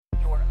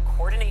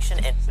coordination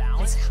and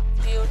balance. Help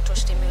you to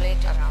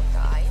stimulate around the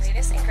eyes.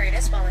 Latest and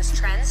greatest wellness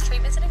trends,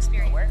 treatments, and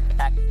experience.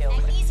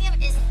 Magnesium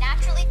is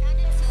naturally found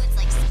in foods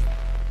like...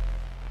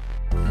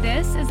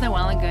 This is the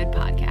Well and Good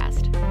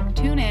podcast.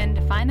 Tune in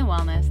to find the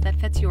wellness that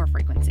fits your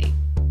frequency.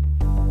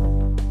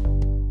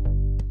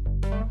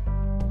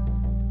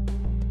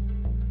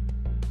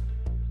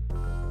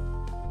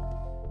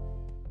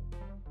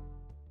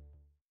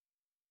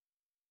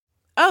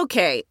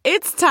 Okay,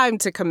 it's time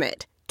to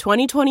commit.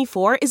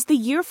 2024 is the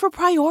year for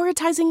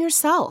prioritizing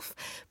yourself.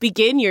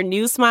 Begin your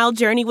new smile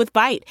journey with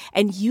Byte,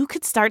 and you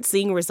could start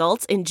seeing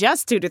results in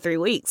just 2 to 3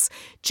 weeks.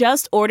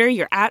 Just order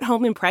your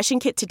at-home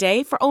impression kit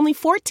today for only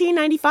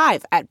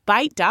 $14.95 at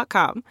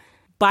Byte.com.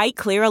 Byte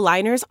clear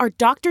aligners are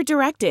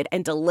doctor-directed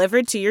and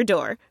delivered to your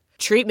door.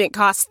 Treatment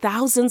costs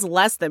thousands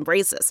less than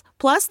braces.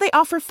 Plus, they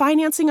offer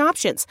financing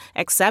options,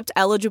 accept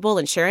eligible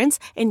insurance,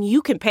 and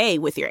you can pay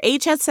with your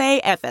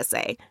HSA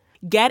FSA.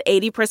 Get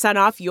 80%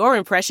 off your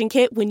impression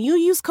kit when you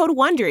use code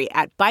WONDERY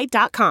at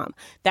Byte.com.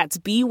 That's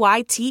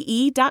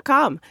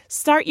BYTE.com.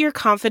 Start your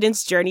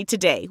confidence journey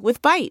today with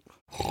Byte.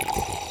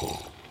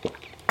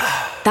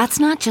 That's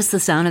not just the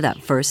sound of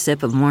that first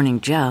sip of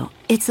Morning Joe.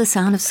 It's the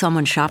sound of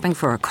someone shopping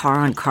for a car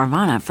on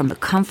Carvana from the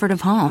comfort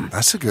of home.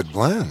 That's a good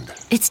blend.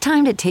 It's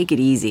time to take it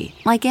easy,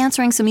 like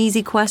answering some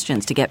easy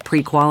questions to get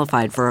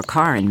pre-qualified for a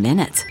car in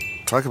minutes.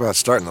 Talk about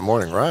starting the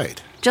morning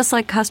right. Just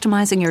like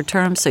customizing your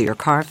terms so your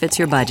car fits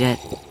your budget.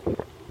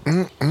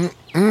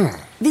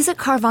 Visit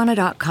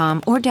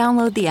Carvana.com or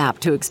download the app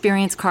to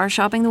experience car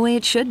shopping the way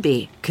it should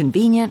be.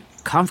 Convenient,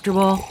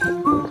 comfortable.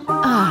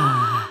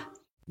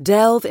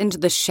 Delve into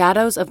the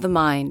shadows of the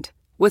mind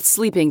with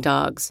Sleeping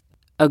Dogs,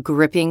 a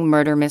gripping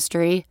murder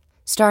mystery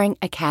starring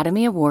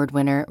Academy Award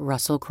winner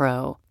Russell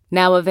Crowe.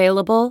 Now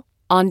available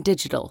on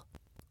digital.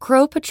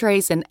 Crowe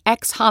portrays an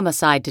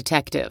ex-homicide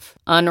detective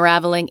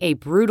unraveling a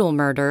brutal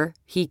murder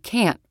he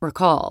can't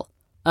recall.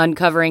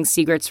 Uncovering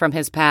secrets from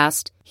his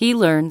past, he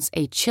learns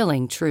a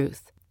chilling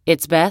truth.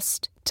 It's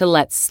best to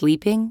let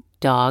sleeping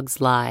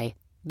dogs lie.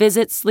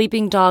 Visit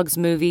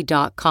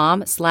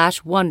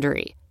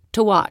sleepingdogsmovie.com/Wondery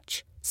to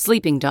watch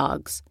Sleeping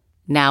Dogs,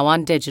 now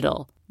on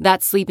digital.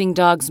 That's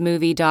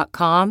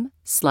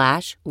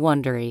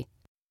sleepingdogsmovie.com/Wondery.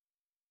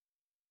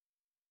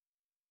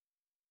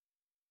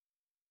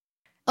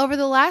 Over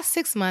the last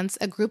 6 months,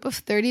 a group of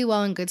 30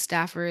 Well and Good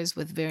staffers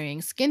with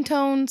varying skin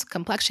tones,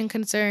 complexion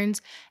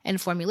concerns, and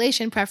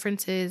formulation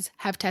preferences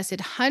have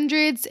tested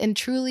hundreds and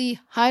truly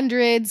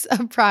hundreds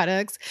of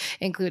products,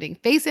 including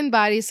face and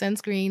body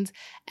sunscreens,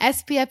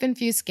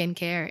 SPF-infused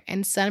skincare,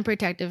 and sun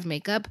protective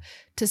makeup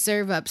to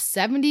serve up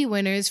 70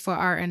 winners for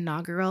our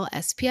inaugural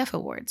SPF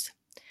Awards.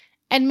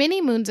 And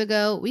many moons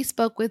ago, we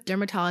spoke with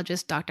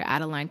dermatologist Dr.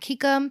 Adeline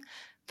Keekum,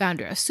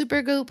 founder of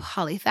Supergoop,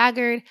 Holly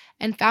Thagard,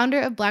 and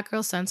founder of Black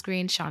Girl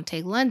Sunscreen,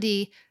 Shantae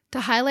Lundy, to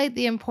highlight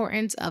the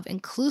importance of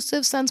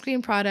inclusive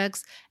sunscreen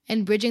products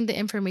and bridging the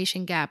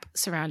information gap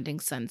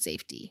surrounding sun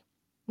safety.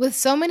 With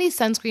so many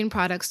sunscreen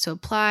products to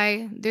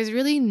apply, there's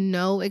really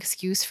no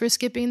excuse for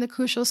skipping the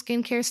crucial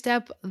skincare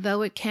step,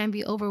 though it can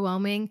be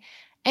overwhelming.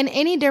 And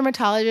any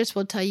dermatologist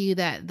will tell you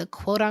that the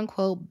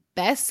quote-unquote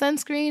best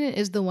sunscreen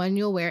is the one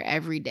you'll wear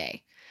every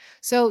day.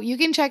 So you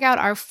can check out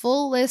our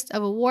full list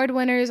of award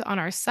winners on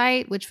our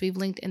site, which we've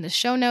linked in the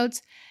show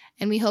notes.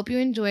 And we hope you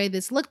enjoy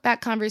this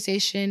look-back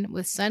conversation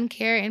with sun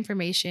care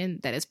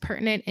information that is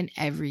pertinent in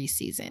every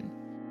season.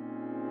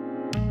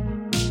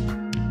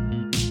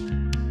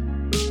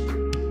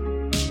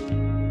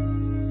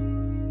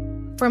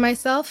 For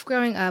myself,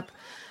 growing up,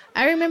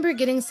 I remember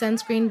getting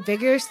sunscreen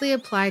vigorously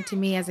applied to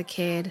me as a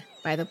kid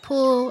by the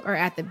pool or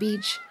at the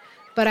beach.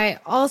 But I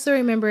also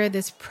remember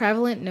this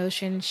prevalent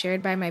notion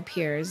shared by my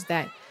peers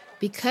that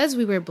because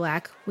we were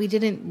Black, we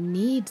didn't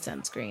need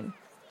sunscreen,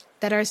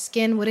 that our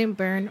skin wouldn't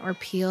burn or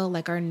peel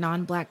like our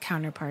non-Black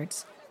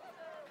counterparts.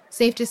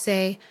 Safe to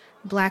say,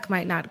 Black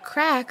might not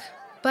crack,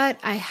 but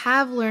I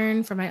have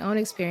learned from my own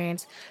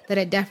experience that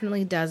it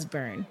definitely does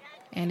burn,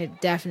 and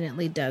it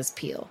definitely does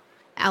peel.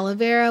 Aloe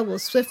vera will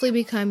swiftly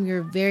become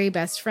your very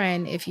best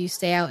friend if you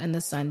stay out in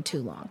the sun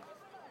too long.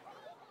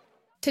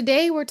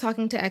 Today, we're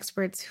talking to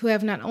experts who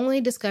have not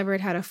only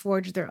discovered how to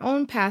forge their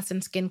own paths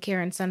in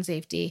skincare and sun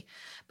safety,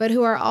 but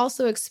who are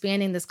also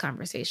expanding this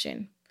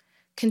conversation,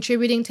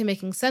 contributing to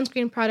making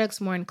sunscreen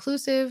products more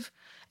inclusive,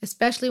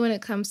 especially when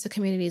it comes to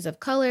communities of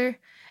color,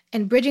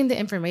 and bridging the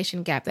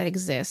information gap that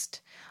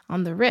exists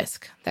on the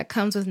risk that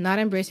comes with not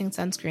embracing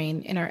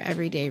sunscreen in our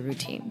everyday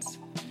routines.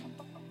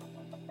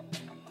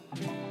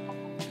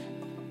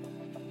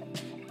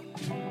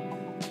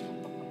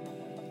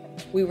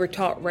 We were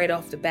taught right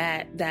off the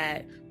bat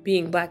that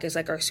being Black is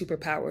like our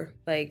superpower.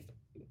 Like,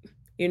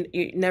 you're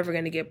never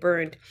going to get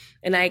burned.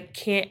 And I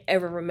can't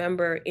ever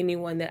remember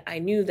anyone that I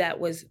knew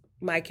that was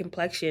my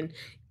complexion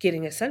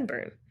getting a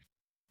sunburn.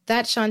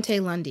 That's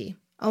Shantae Lundy,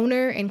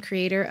 owner and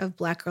creator of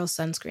Black Girl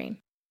Sunscreen,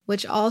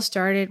 which all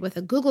started with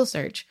a Google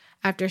search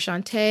after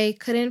Shantae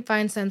couldn't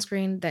find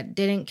sunscreen that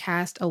didn't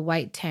cast a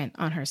white tint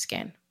on her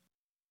skin.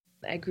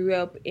 I grew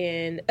up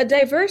in a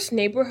diverse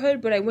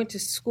neighborhood, but I went to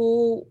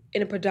school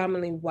in a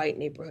predominantly white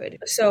neighborhood.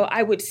 So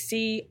I would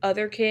see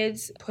other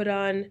kids put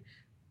on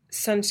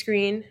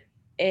sunscreen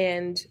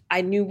and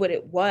I knew what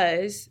it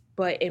was,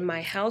 but in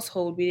my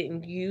household, we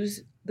didn't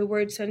use the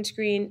word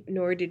sunscreen,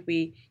 nor did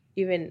we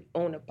even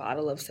own a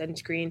bottle of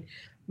sunscreen.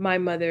 My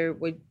mother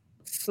would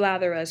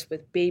slather us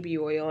with baby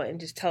oil and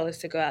just tell us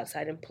to go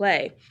outside and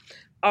play.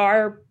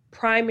 Our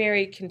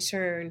primary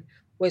concern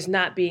was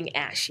not being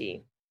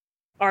ashy,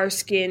 our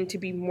skin to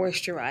be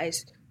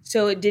moisturized.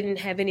 So it didn't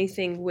have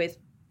anything with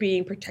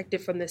being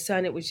protected from the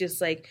sun. It was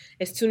just like,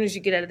 as soon as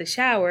you get out of the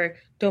shower,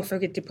 don't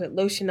forget to put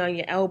lotion on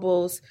your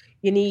elbows,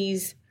 your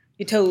knees,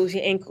 your toes,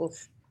 your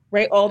ankles,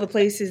 right? All the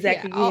places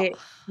that could get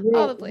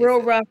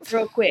real rough,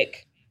 real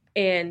quick.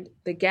 And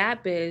the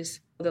gap is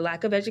the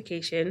lack of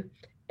education,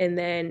 and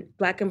then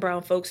Black and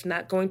brown folks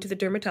not going to the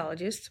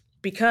dermatologist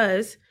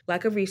because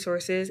lack of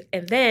resources.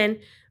 And then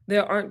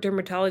there aren't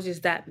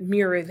dermatologists that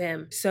mirror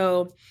them.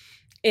 So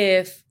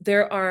if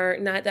there are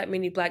not that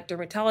many Black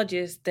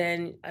dermatologists,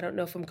 then I don't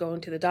know if I'm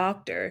going to the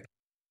doctor.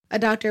 A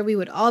doctor we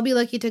would all be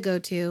lucky to go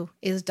to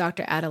is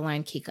Dr.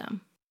 Adeline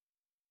Keekum.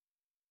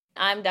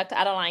 I'm Dr.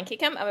 Adeline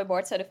Keekum. I'm a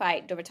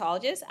board-certified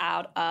dermatologist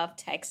out of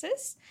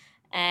Texas.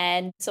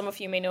 And some of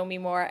you may know me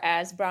more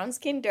as Brown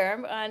Skin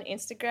Derm on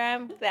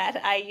Instagram,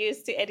 that I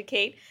use to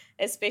educate,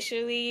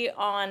 especially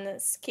on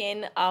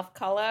skin of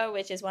color,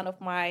 which is one of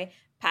my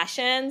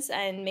passions,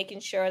 and making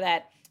sure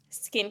that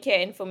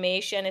skincare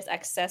information is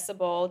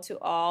accessible to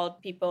all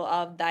people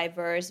of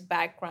diverse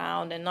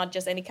background, and not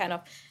just any kind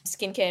of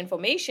skincare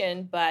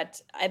information,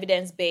 but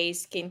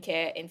evidence-based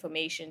skincare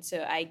information.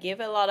 So I give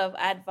a lot of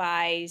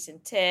advice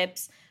and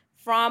tips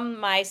from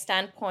my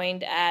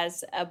standpoint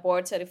as a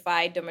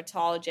board-certified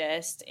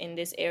dermatologist in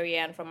this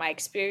area and from my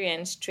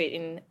experience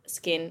treating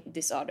skin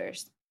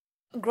disorders.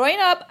 Growing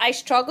up, I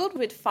struggled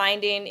with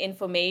finding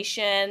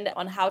information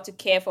on how to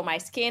care for my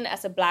skin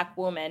as a Black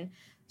woman.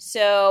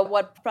 So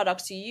what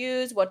products to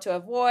use, what to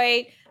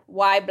avoid,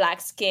 why Black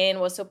skin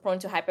was so prone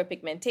to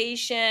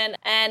hyperpigmentation.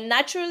 And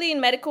naturally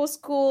in medical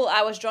school,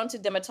 I was drawn to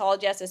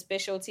dermatology as a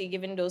specialty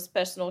given those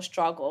personal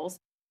struggles.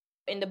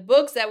 In the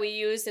books that we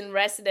used in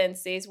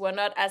residencies were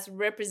not as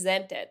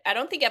represented. I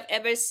don't think I've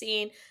ever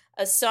seen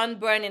a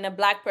sunburn in a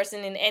Black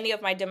person in any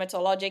of my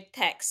dermatologic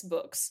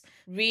textbooks,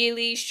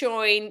 really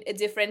showing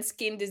different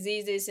skin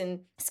diseases and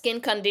skin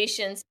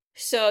conditions.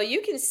 So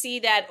you can see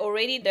that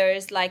already there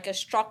is like a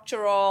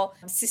structural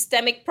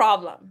systemic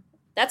problem.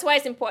 That's why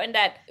it's important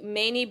that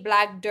many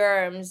Black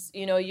derms,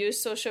 use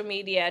social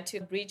media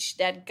to bridge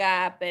that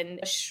gap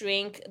and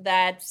shrink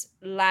that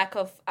lack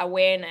of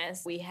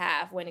awareness we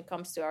have when it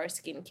comes to our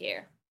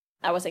skincare.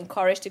 I was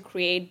encouraged to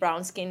create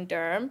Brown Skin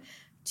Derm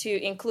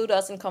to include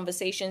us in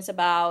conversations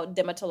about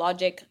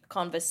dermatologic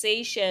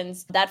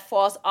conversations that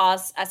force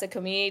us as a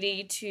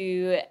community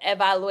to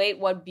evaluate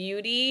what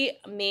beauty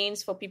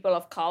means for people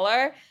of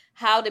color,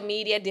 how the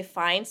media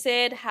defines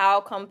it, how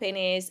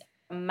companies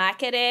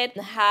market it,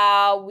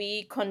 how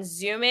we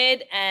consume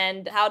it,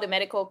 and how the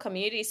medical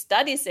community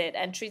studies it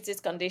and treats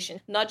this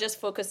condition. Not just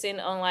focusing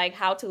on like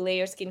how to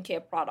layer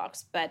skincare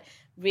products, but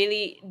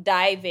really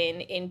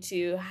diving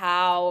into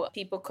how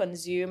people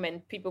consume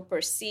and people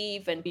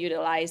perceive and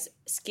utilize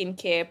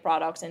skincare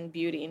products and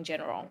beauty in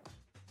general.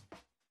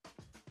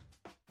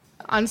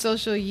 On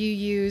social, you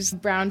use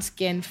brown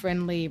skin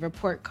friendly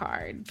report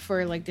card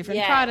for like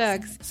different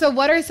products. So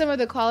what are some of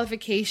the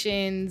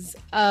qualifications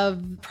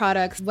of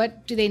products?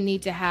 What do they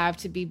need to have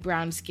to be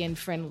brown skin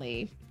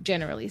friendly,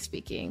 generally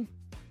speaking?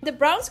 The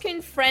brown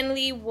skin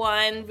friendly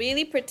one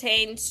really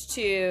pertains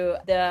to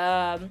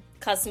the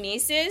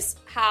cosmesis,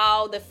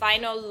 how the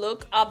final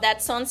look of that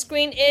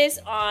sunscreen is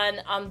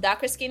on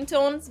darker skin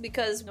tones,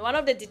 because one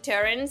of the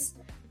deterrents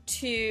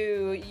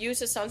to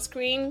use a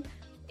sunscreen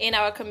in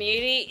our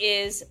community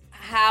is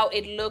how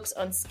it looks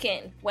on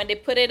skin. When they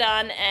put it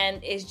on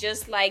and it's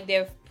just like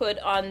they've put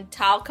on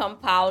talcum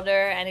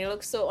powder and it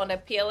looks so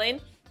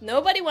unappealing.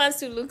 Nobody wants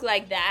to look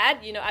like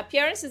that.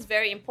 Appearance is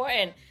very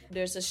important.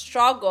 There's a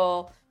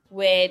struggle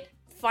with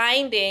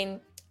finding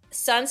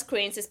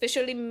sunscreens,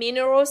 especially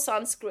mineral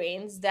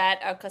sunscreens that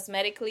are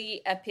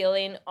cosmetically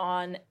appealing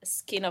on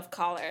skin of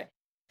color.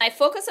 I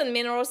focus on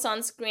mineral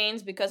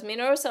sunscreens because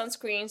mineral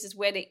sunscreens is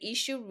where the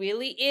issue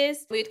really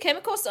is. With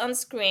chemical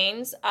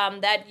sunscreens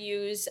that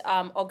use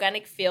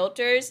organic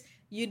filters,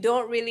 you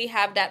don't really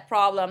have that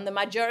problem. The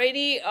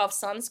majority of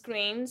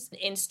sunscreens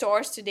in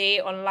stores today,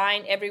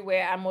 online,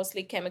 everywhere, are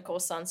mostly chemical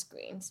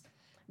sunscreens.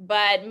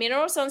 But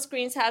mineral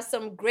sunscreens have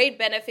some great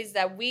benefits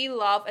that we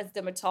love as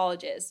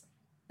dermatologists.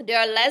 They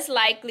are less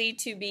likely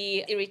to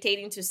be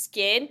irritating to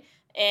skin.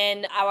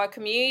 In our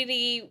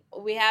community,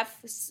 we have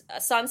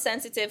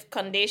sun-sensitive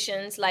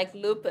conditions like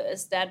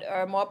lupus that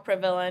are more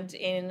prevalent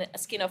in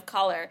skin of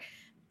color.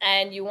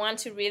 And you want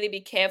to really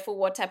be careful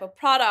what type of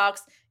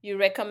products you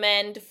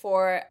recommend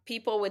for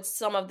people with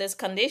some of these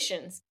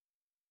conditions.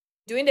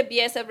 Doing the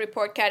BSF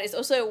report card is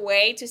also a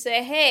way to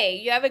say, hey,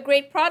 you have a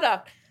great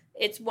product.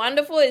 It's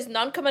wonderful, it's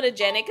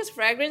non-comedogenic, it's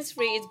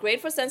fragrance-free, it's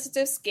great for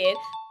sensitive skin.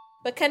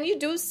 But can you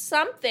do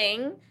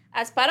something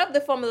as part of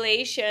the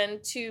formulation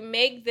to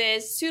make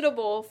this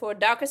suitable for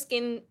darker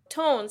skin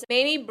tones.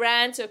 Many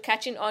brands are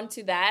catching on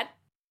to that.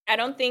 I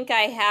don't think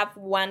I have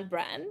one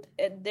brand.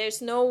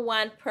 There's no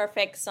one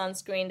perfect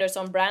sunscreen. There's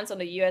some brands on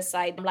the US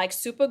side like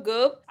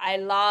Supergoop. I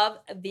love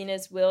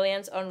Venus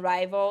Williams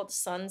Unrivaled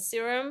Sun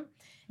Serum.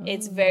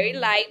 It's very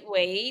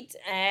lightweight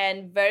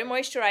and very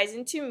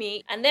moisturizing to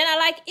me. And then I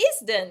like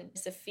Isden.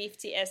 It's a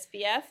 50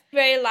 SPF.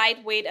 Very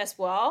lightweight as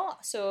well.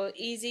 So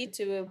easy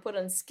to put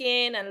on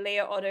skin and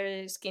layer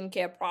other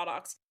skincare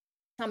products.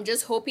 I'm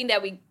just hoping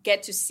that we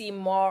get to see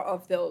more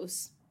of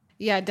those.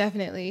 Yeah,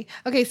 definitely.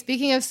 Okay,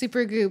 speaking of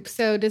Supergoop,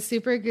 so does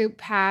Supergoop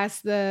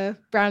pass the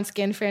brown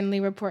skin friendly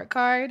report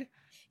card?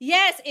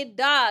 Yes, it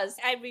does.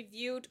 I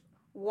reviewed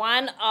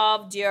one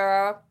of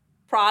their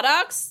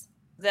products,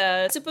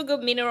 the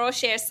Supergoop Mineral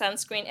Share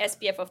Sunscreen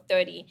SPF of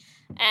 30.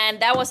 And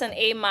that was an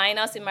A- in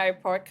my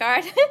report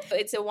card.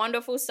 It's a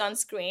wonderful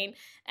sunscreen.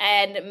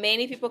 And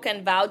many people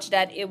can vouch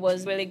that it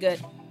was really good.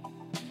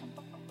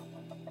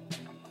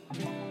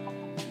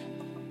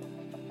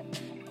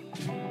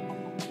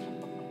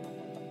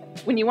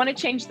 When you want to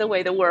change the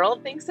way the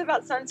world thinks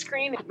about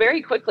sunscreen,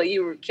 very quickly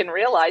you can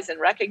realize and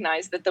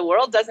recognize that the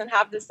world doesn't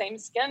have the same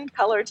skin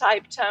color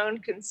type, tone,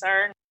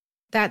 concern.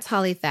 That's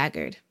Holly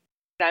Thaggard.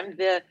 I'm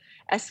the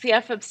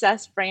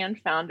SPF-obsessed brand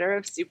founder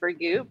of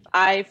Supergoop.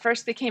 I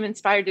first became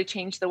inspired to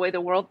change the way the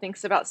world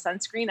thinks about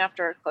sunscreen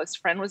after a close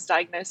friend was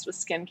diagnosed with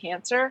skin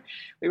cancer.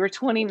 We were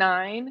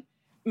 29.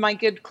 My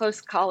good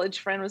close college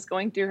friend was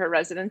going through her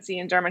residency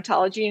in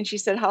dermatology, and she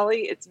said,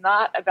 Holly, it's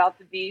not about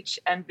the beach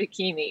and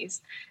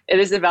bikinis. It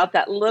is about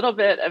that little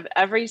bit of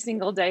every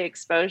single day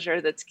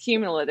exposure that's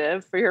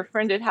cumulative. For your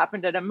friend, it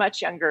happened at a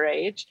much younger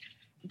age.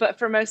 But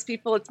for most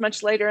people, it's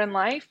much later in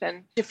life.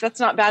 And if that's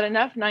not bad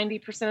enough,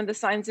 90% of the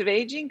signs of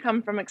aging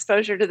come from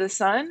exposure to the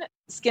sun.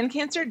 Skin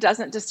cancer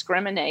doesn't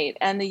discriminate,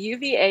 and the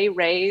UVA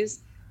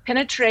rays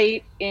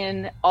penetrate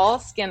in all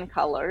skin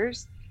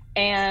colors.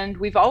 And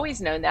we've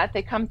always known that.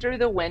 They come through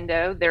the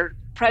window. They're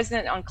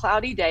present on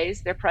cloudy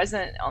days. They're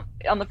present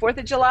on the 4th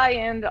of July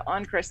and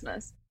on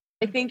Christmas.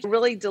 I think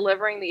really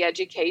delivering the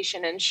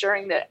education,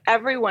 ensuring that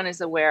everyone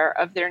is aware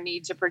of their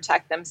need to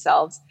protect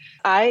themselves.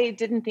 I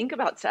didn't think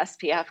about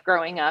SPF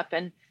growing up,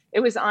 and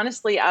it was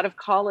honestly out of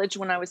college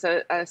when I was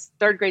a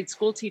third grade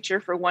school teacher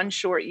for one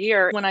short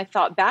year when I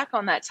thought back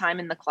on that time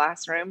in the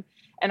classroom.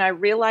 And I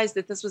realized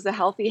that this was a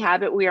healthy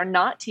habit. We are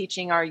not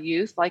teaching our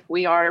youth like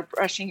we are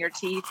brushing your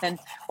teeth and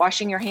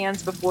washing your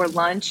hands before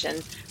lunch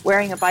and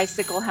wearing a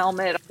bicycle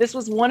helmet. This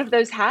was one of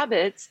those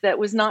habits that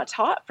was not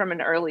taught from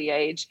an early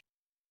age.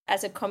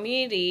 As a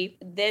community,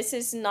 this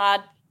is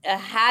not a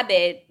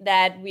habit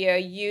that we are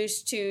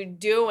used to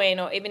doing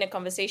or even a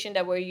conversation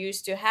that we're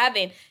used to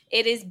having.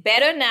 It is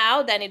better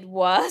now than it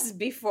was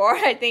before,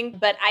 I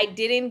think, but I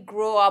didn't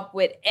grow up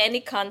with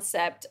any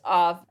concept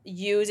of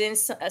using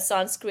a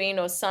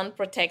sunscreen or sun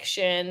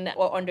protection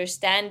or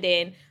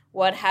understanding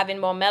what having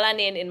more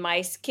melanin in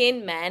my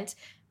skin meant.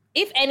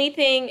 If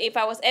anything, if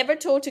I was ever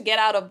told to get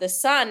out of the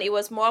sun, it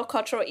was more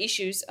cultural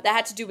issues that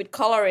had to do with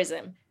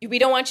colorism. We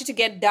don't want you to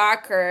get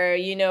darker,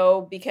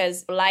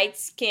 because light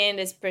skin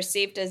is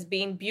perceived as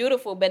being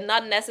beautiful, but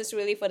not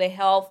necessarily for the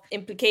health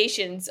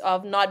implications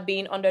of not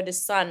being under the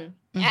sun.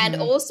 Mm-hmm. And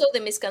also the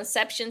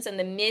misconceptions and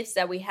the myths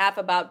that we have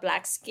about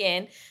Black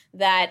skin,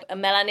 that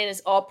melanin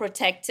is all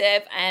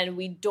protective and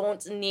we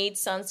don't need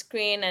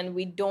sunscreen and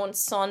we don't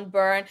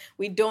sunburn,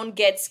 we don't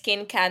get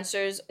skin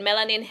cancers.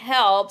 Melanin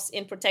helps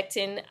in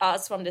protecting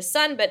us from the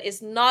sun, but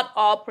it's not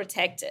all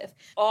protective.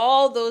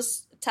 All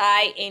those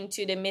tie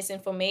into the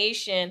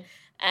misinformation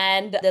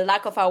and the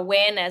lack of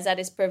awareness that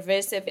is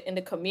pervasive in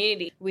the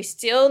community. We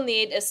still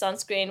need a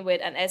sunscreen with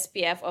an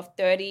SPF of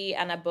 30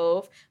 and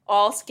above.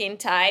 All skin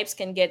types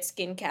can get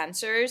skin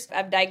cancers.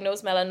 I've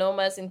diagnosed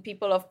melanomas in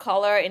people of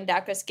color, in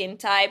darker skin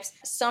types.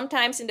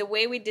 Sometimes in the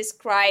way we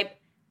describe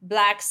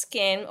Black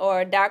skin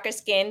or darker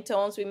skin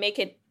tones, we make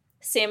it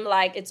seem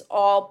like it's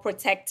all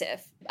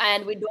protective.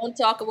 And we don't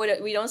talk about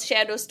it. We don't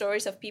share those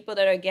stories of people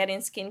that are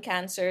getting skin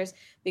cancers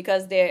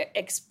because they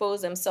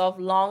expose themselves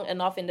long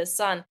enough in the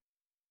sun.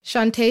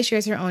 Shantae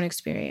shares her own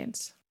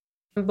experience.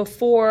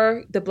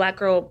 Before the Black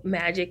Girl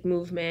Magic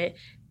movement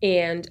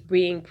and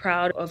being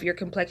proud of your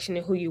complexion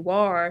and who you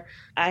are,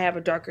 I have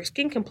a darker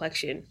skin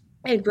complexion.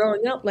 And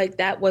growing up,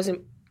 that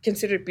wasn't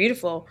considered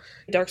beautiful.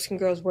 Dark skin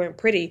girls weren't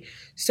pretty.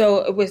 So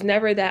it was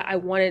never that I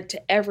wanted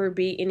to ever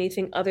be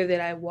anything other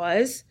than I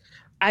was.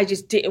 I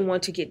just didn't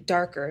want to get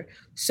darker.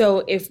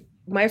 So if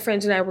my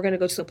friends and I were going to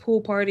go to a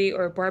pool party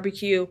or a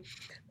barbecue,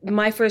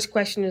 my first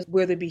question is,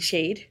 will there be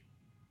shade?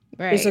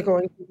 Right. Is there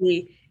going to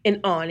be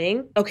an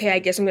awning? Okay, I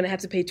guess I'm going to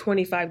have to pay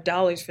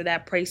 $25 for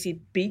that pricey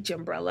beach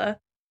umbrella.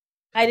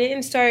 I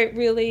didn't start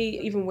really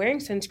even wearing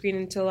sunscreen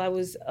until I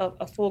was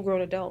a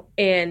full-grown adult.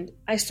 And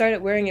I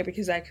started wearing it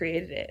because I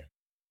created it.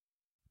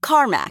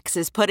 CarMax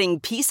is putting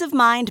peace of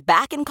mind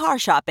back in car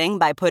shopping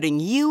by putting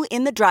you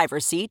in the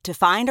driver's seat to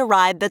find a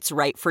ride that's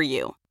right for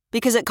you.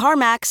 Because at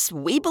CarMax,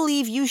 we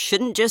believe you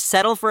shouldn't just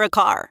settle for a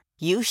car.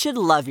 You should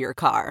love your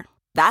car.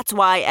 That's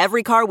why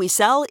every car we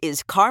sell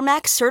is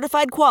CarMax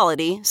certified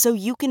quality, so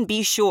you can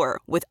be sure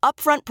with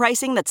upfront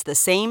pricing that's the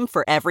same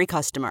for every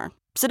customer.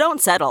 So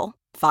don't settle.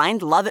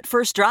 Find love at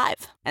first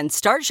drive and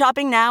start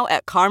shopping now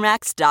at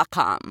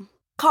CarMax.com.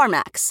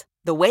 CarMax,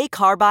 the way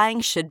car buying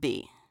should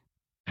be.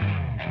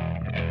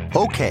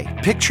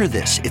 Okay, picture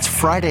this. It's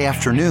Friday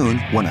afternoon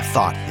when a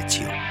thought hits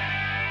you.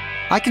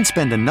 I can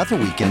spend another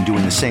weekend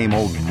doing the same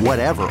old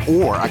whatever,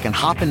 or I can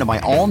hop into my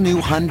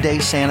all-new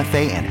Hyundai Santa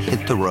Fe and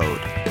hit the road.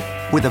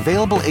 With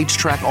available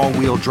H-Track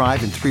all-wheel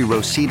drive and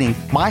 3-row seating,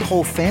 my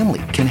whole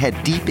family can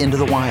head deep into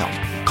the wild.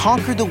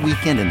 Conquer the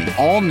weekend in the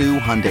all-new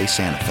Hyundai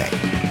Santa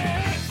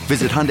Fe.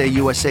 Visit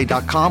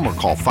HyundaiUSA.com or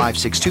call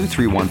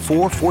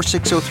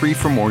 562-314-4603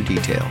 for more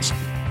details.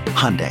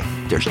 Hyundai,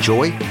 there's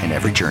joy in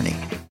every journey.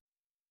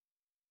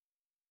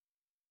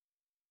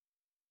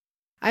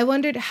 I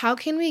wondered, how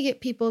can we get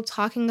people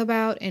talking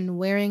about and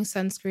wearing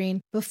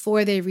sunscreen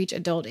before they reach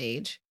adult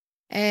age?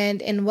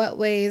 And in what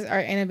ways are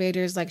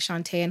innovators like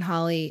Shantae and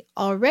Holly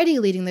already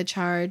leading the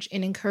charge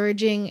in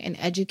encouraging and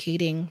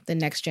educating the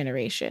next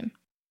generation?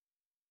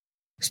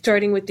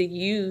 Starting with the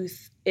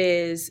youth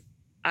is,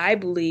 I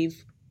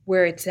believe,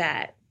 where it's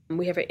at.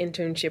 We have an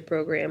internship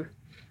program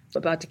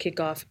about to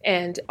kick off,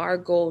 and our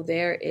goal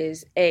there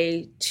is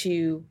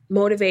to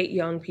motivate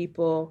young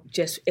people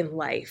just in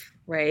life,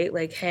 right?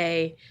 Like,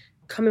 hey,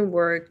 come and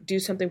work, do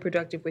something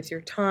productive with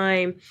your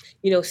time,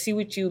 see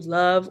what you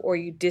love or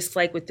you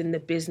dislike within the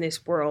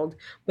business world.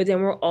 But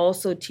then we're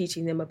also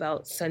teaching them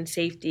about sun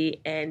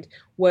safety and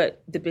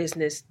what the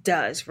business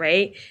does,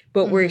 right?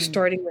 But we're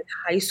starting with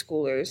high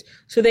schoolers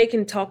so they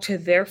can talk to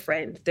their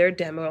friend, their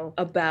demo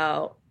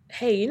about,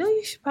 hey,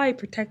 you should probably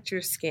protect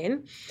your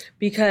skin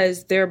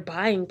because their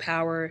buying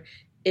power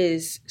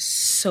is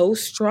so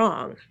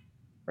strong,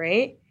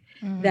 right?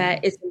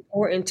 That it's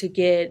important to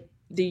get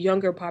the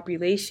younger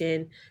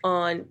population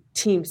on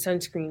Team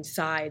Sunscreen's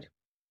side.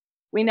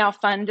 We now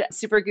fund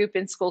Supergoop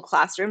in school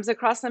classrooms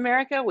across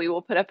America. We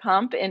will put a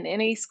pump in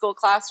any school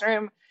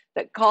classroom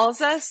that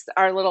calls us,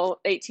 our little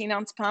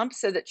 18-ounce pump,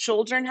 so that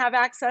children have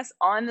access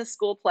on the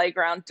school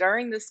playground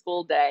during the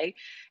school day.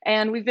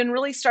 And we've been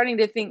really starting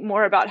to think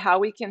more about how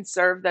we can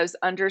serve those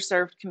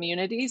underserved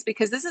communities,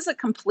 because this is a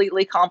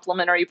completely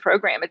complementary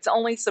program. It's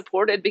only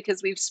supported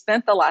because we've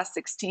spent the last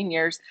 16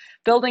 years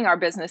building our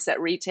business at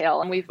retail.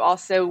 And we've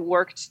also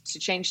worked to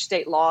change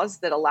state laws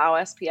that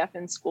allow SPF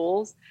in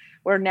schools.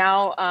 We're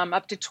now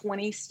up to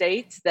 20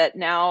 states that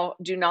now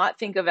do not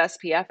think of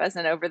SPF as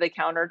an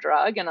over-the-counter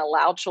drug and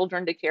allow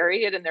children to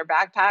carry it in their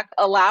backpack,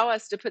 allow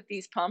us to put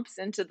these pumps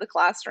into the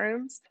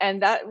classrooms.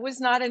 And that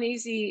was not an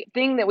easy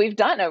thing that we've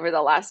done over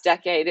the last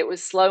decade. It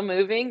was slow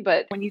moving.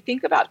 But when you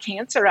think about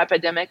cancer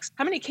epidemics,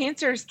 how many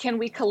cancers can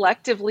we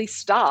collectively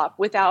stop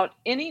without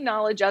any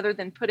knowledge other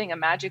than putting a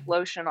magic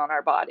lotion on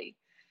our body?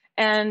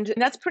 And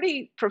that's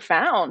pretty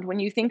profound when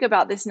you think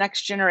about this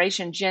next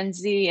generation, Gen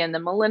Z and the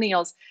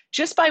millennials.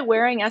 Just by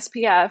wearing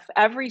SPF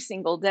every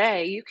single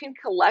day, you can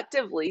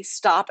collectively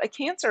stop a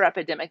cancer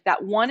epidemic.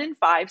 That 1 in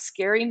 5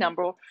 scary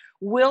number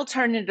will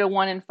turn into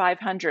 1 in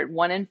 500,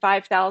 1 in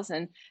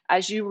 5,000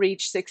 as you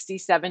reach 60,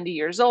 70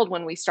 years old,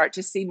 when we start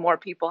to see more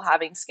people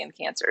having skin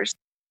cancers.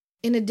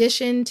 In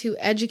addition to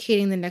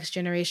educating the next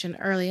generation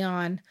early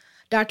on,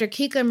 Dr.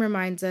 Keekum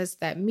reminds us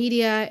that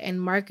media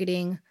and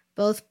marketing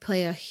both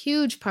play a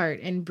huge part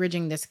in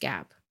bridging this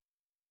gap.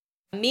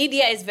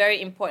 Media is very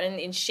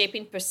important in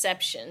shaping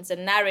perceptions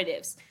and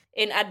narratives.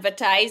 In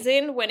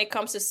advertising, when it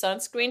comes to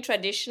sunscreen,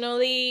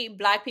 traditionally,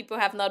 Black people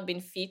have not been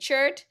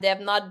featured. They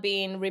have not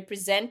been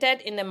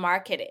represented in the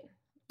marketing,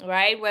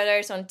 right? Whether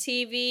it's on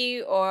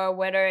TV or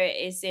whether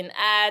it's in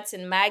ads,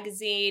 in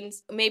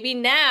magazines. Maybe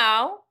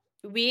now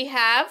we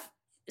have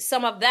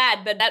some of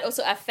that, but that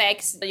also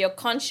affects your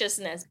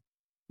consciousness.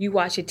 You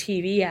watch a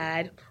TV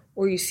ad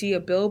or you see a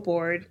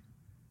billboard,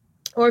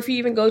 or if you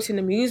even go to an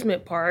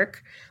amusement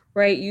park,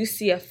 right, you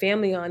see a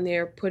family on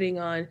there putting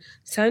on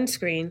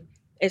sunscreen.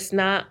 It's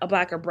not a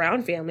Black or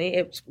brown family.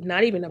 It's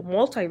not even a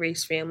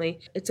multi-race family.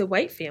 It's a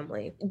white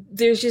family.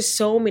 There's just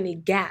so many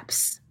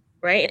gaps,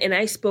 right? And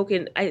I spoke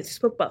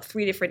about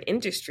 3 different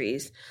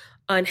industries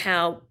on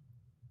how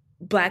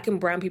Black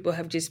and brown people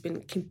have just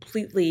been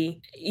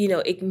completely,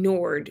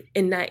 ignored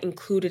and not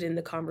included in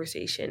the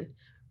conversation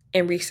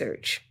and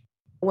research.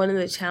 One of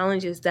the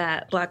challenges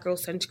that Black Girl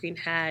Sunscreen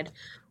had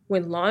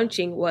when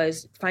launching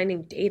was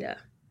finding data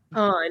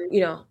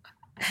on,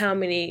 how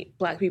many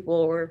Black people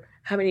or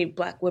how many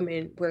Black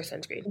women wear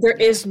sunscreen. There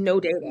is no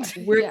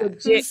data. We're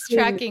legit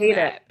tracking data.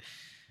 that.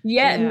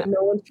 Yeah,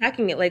 no one's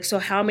tracking it. Like, so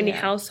how many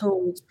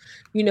households,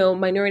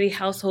 minority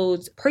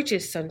households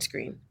purchase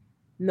sunscreen?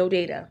 No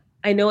data.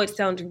 I know it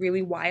sounds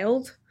really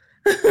wild,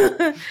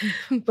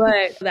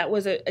 but that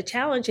was a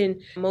challenge.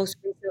 And most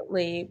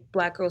recently,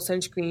 Black Girl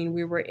Sunscreen,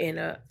 we were in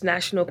a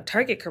national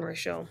Target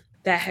commercial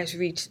that has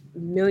reached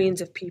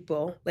millions of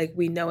people. Like,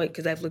 we know it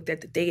because I've looked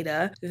at the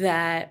data,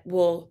 that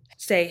will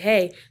say,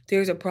 hey,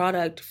 there's a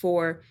product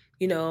for,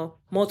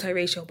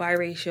 multiracial,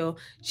 biracial,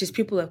 just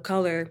people of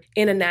color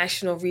in a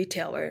national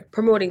retailer,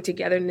 promoting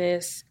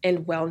togetherness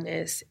and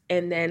wellness.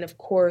 And then, of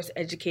course,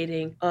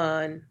 educating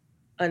on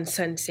on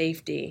sun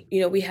safety.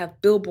 We have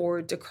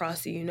billboards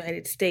across the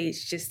United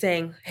States just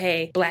saying,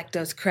 hey, black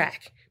does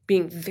crack,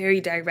 being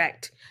very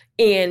direct.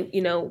 And,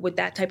 with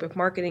that type of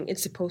marketing,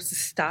 it's supposed to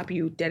stop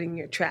you dead in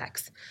your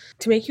tracks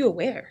to make you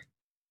aware.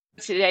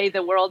 Today,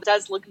 the world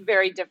does look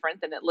very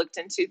different than it looked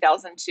in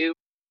 2002.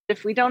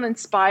 If we don't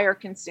inspire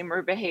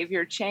consumer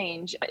behavior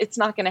change, it's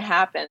not going to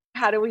happen.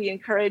 How do we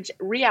encourage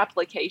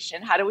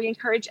reapplication? How do we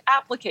encourage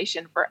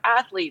application for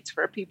athletes,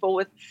 for people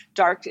with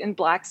dark and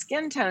black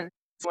skin tones?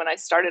 When I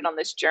started on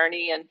this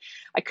journey, and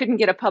I couldn't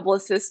get a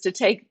publicist to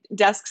take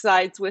desk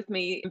sides with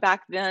me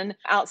back then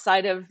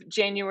outside of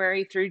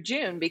January through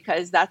June,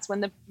 because that's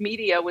when the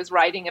media was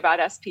writing about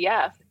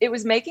SPF. It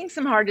was making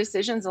some hard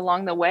decisions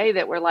along the way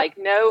that were like,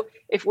 no,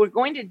 if we're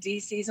going to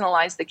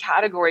deseasonalize the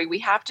category, we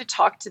have to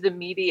talk to the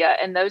media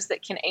and those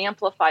that can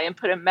amplify and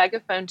put a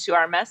megaphone to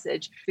our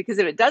message. Because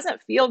if it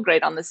doesn't feel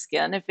great on the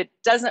skin, if it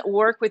doesn't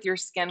work with your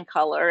skin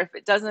color, if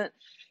it doesn't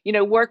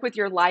work with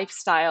your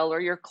lifestyle or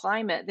your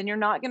climate, then you're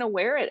not going to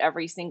wear it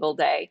every single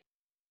day.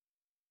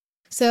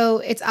 So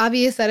it's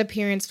obvious that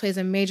appearance plays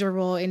a major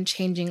role in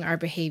changing our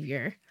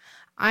behavior.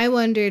 I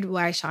wondered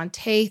why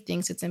Shantae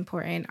thinks it's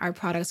important our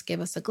products give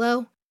us a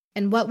glow,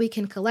 and what we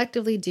can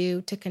collectively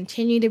do to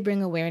continue to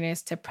bring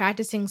awareness to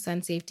practicing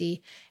sun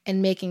safety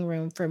and making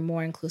room for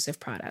more inclusive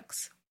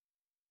products.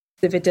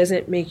 If it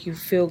doesn't make you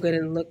feel good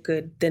and look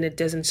good, then it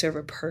doesn't serve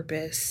a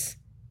purpose,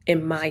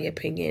 in my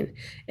opinion.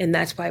 And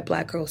that's why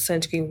Black Girl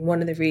Sunscreen,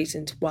 one of the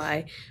reasons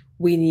why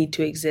we need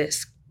to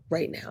exist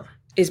right now,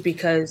 is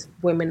because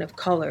women of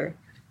color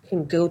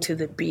can go to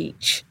the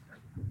beach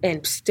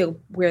and still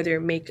wear their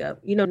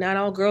makeup. Not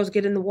all girls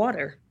get in the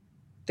water.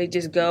 They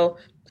just go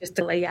just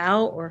to lay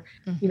out or,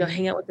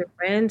 hang out with their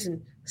friends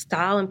and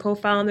style and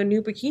profile on their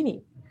new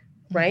bikini,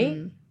 right?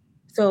 Mm-hmm.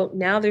 So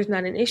now there's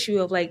not an issue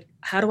of like,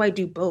 how do I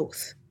do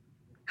both?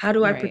 How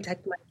do I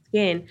protect my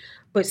skin,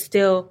 but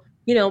still,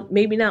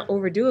 maybe not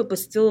overdo it, but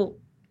still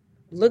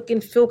look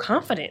and feel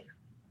confident,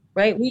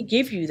 right? We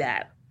give you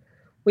that.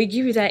 We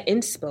give you that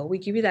inspo. We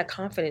give you that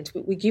confidence.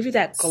 We give you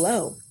that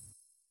glow.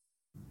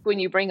 When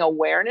you bring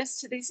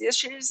awareness to these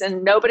issues,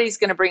 and nobody's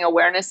going to bring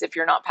awareness if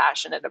you're not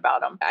passionate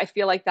about them. I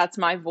feel like that's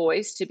my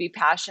voice, to be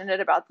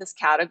passionate about this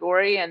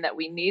category and that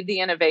we need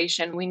the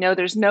innovation. We know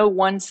there's no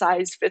one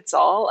size fits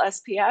all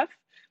SPF.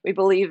 We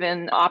believe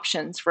in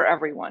options for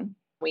everyone.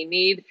 We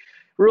need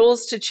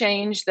rules to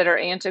change that are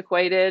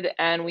antiquated,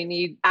 and we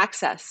need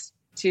access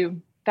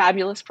to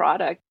fabulous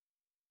product.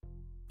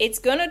 It's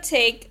going to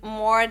take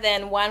more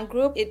than one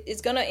group.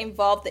 It's going to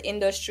involve the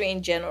industry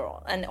in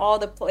general and all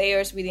the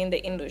players within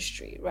the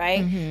industry,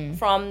 right? Mm-hmm.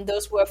 From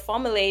those who are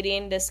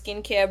formulating the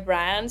skincare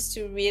brands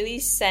to really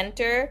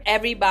center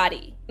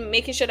everybody,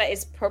 making sure that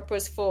it's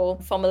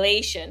purposeful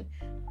formulation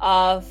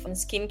of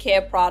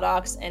skincare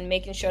products and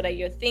making sure that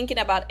you're thinking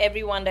about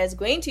everyone that's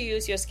going to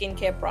use your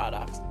skincare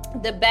products.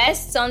 The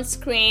best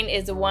sunscreen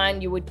is the one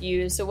you would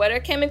use. So whether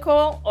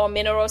chemical or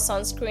mineral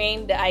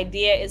sunscreen, the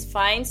idea is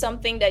find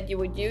something that you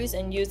would use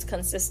and use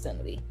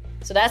consistently.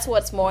 So that's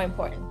what's more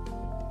important.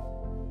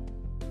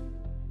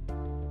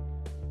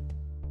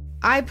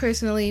 I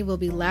personally will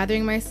be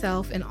lathering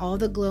myself in all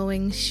the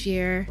glowing,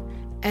 sheer,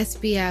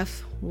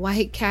 SPF,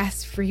 white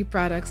cast-free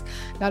products,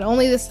 not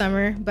only this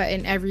summer, but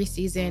in every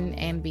season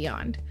and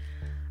beyond.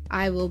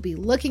 I will be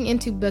looking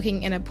into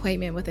booking an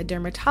appointment with a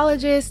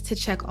dermatologist to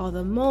check all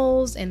the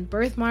moles and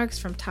birthmarks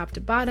from top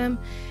to bottom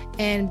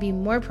and be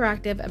more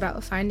proactive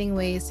about finding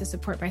ways to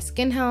support my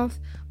skin health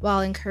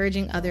while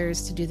encouraging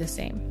others to do the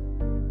same.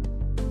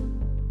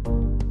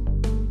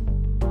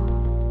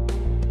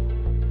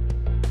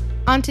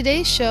 On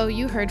today's show,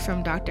 you heard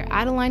from Dr.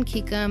 Adeline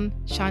Keekum,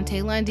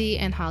 Shantae Lundy,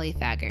 and Holly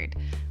Thagard.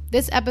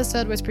 This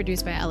episode was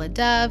produced by Ella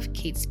Dove,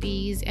 Kate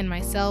Spees, and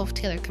myself,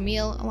 Taylor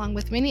Camille, along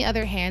with many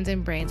other hands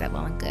and brains at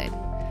Well and Good.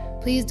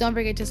 Please don't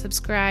forget to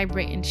subscribe,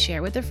 rate, and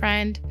share with a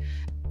friend.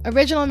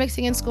 Original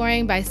mixing and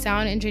scoring by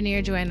sound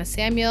engineer Joanna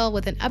Samuel,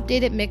 with an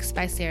updated mix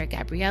by Sarah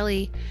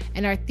Gabrielli.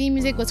 And our theme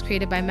music was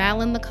created by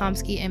Madeline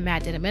Lakomsky and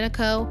Matt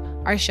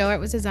DiDomenico. Our show art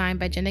was designed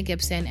by Jenna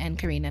Gibson and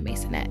Karina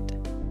Masonette.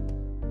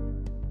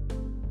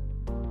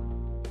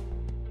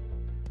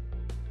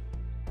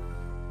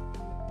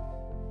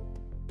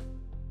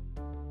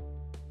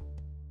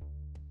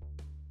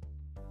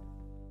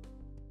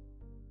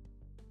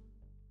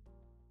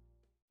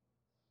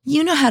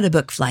 You know how to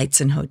book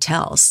flights and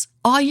hotels.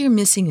 All you're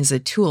missing is a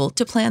tool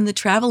to plan the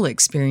travel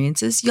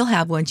experiences you'll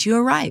have once you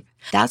arrive.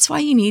 That's why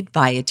you need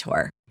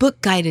Viator.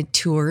 Book guided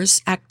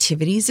tours,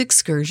 activities,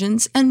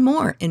 excursions, and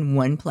more in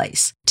one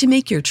place to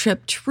make your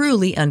trip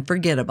truly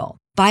unforgettable.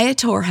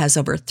 Viator has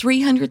over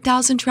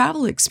 300,000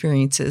 travel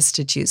experiences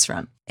to choose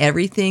from.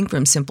 Everything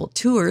from simple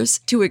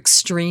tours to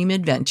extreme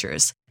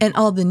adventures and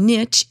all the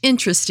niche,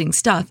 interesting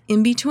stuff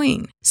in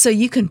between. So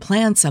you can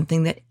plan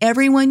something that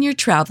everyone you're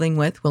traveling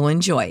with will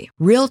enjoy.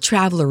 Real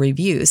traveler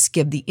reviews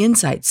give the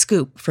inside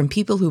scoop from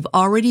people who've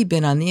already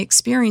been on the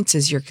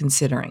experiences you're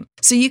considering.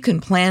 So you can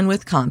plan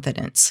with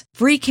confidence.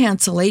 Free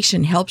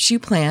cancellation helps you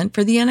plan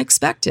for the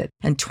unexpected.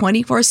 And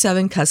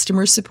 24/7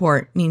 customer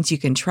support means you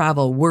can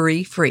travel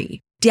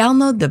worry-free.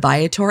 Download the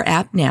Viator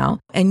app now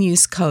and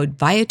use code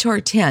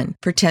Viator10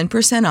 for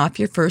 10% off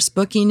your first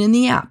booking in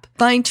the app.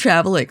 Find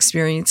travel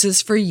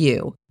experiences for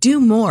you. Do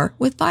more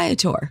with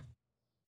Viator.